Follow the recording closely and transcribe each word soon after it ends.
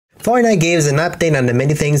Fortnite gave us an update on the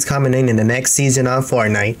many things coming in the next season of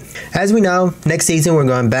Fortnite. As we know, next season we're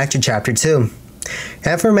going back to Chapter 2.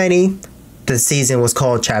 And for many, the season was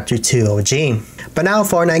called Chapter 2 OG. But now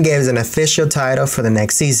Fortnite gave us an official title for the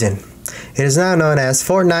next season. It is now known as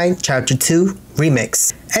Fortnite Chapter 2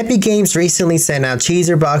 Remix. Epic Games recently sent out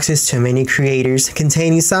teaser boxes to many creators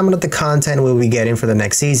containing some of the content we'll be getting for the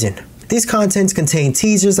next season. These contents contain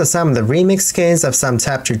teasers of some of the remix skins of some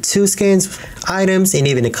Chapter 2 skins, items, and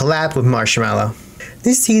even a collab with Marshmallow.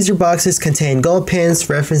 These teaser boxes contain gold pins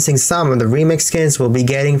referencing some of the remix skins we'll be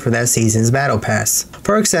getting for that season's Battle Pass.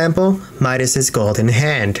 For example, Midas's golden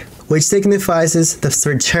hand, which signifies the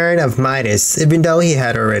return of Midas, even though he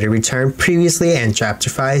had already returned previously in Chapter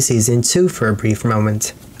 5 Season 2 for a brief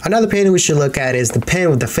moment. Another pin we should look at is the pin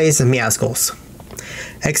with the face of Meowscles.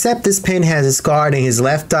 Except this pin has a scar in his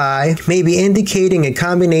left eye, maybe indicating a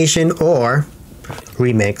combination or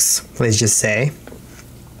remix, let's just say,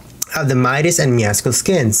 of the Midas and Meowscles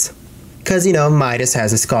skins. Because you know, Midas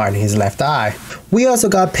has a scar in his left eye. We also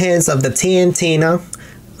got pins of the TNTina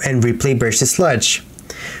and Ripley versus Sludge,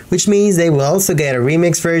 which means they will also get a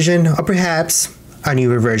remix version or perhaps a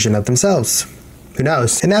newer version of themselves. Who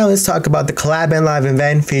knows? And now let's talk about the collab and live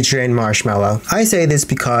event featuring Marshmallow. I say this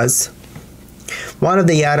because one of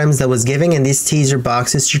the items that was given in these teaser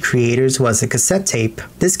boxes to creators was a cassette tape.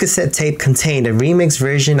 This cassette tape contained a remix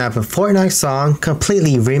version of a Fortnite song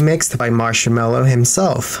completely remixed by Marshmallow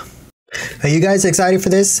himself. Are you guys excited for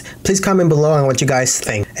this? Please comment below on what you guys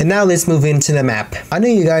think. And now let's move into the map. I know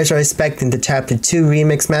you guys are expecting the Chapter 2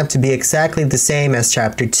 remix map to be exactly the same as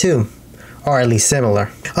Chapter 2, or at least similar.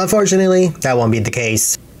 Unfortunately, that won't be the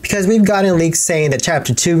case, because we've gotten leaks saying that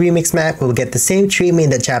Chapter 2 remix map will get the same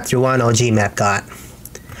treatment that Chapter 1 OG map got.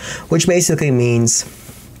 Which basically means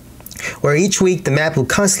where each week the map will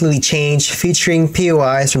constantly change, featuring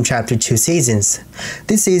POIs from Chapter 2 seasons.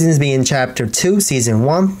 These seasons being Chapter 2 Season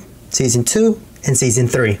 1, Season 2, and Season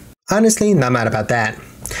 3. Honestly, not mad about that,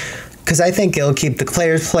 because I think it'll keep the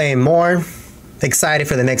players playing more, excited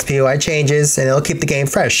for the next POI changes, and it'll keep the game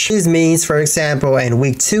fresh. This means, for example, in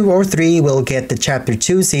week 2 or 3 we'll get the Chapter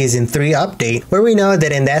 2 Season 3 update, where we know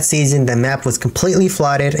that in that season the map was completely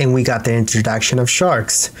flooded and we got the introduction of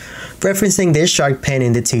sharks, referencing this shark pin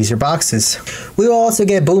in the teaser boxes. We will also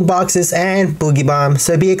get boom boxes and boogie bomb,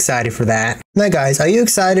 so be excited for that. Now guys, are you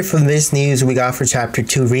excited for this news we got for Chapter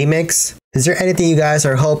 2 Remix? Is there anything you guys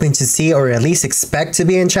are hoping to see or at least expect to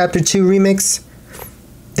be in Chapter 2 Remix?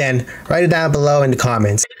 Then write it down below in the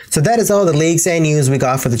comments. So that is all the leaks and news we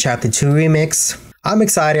got for the Chapter 2 remix. I'm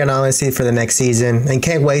excited honestly for the next season and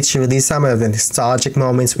can't wait to release some of the nostalgic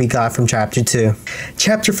moments we got from Chapter 2.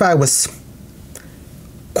 Chapter 5 was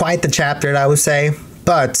quite the chapter, I would say,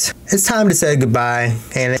 but it's time to say goodbye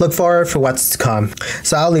and look forward for what's to come.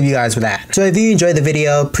 So I'll leave you guys with that. So if you enjoyed the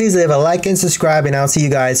video, please leave a like and subscribe, and I'll see you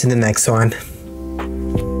guys in the next one.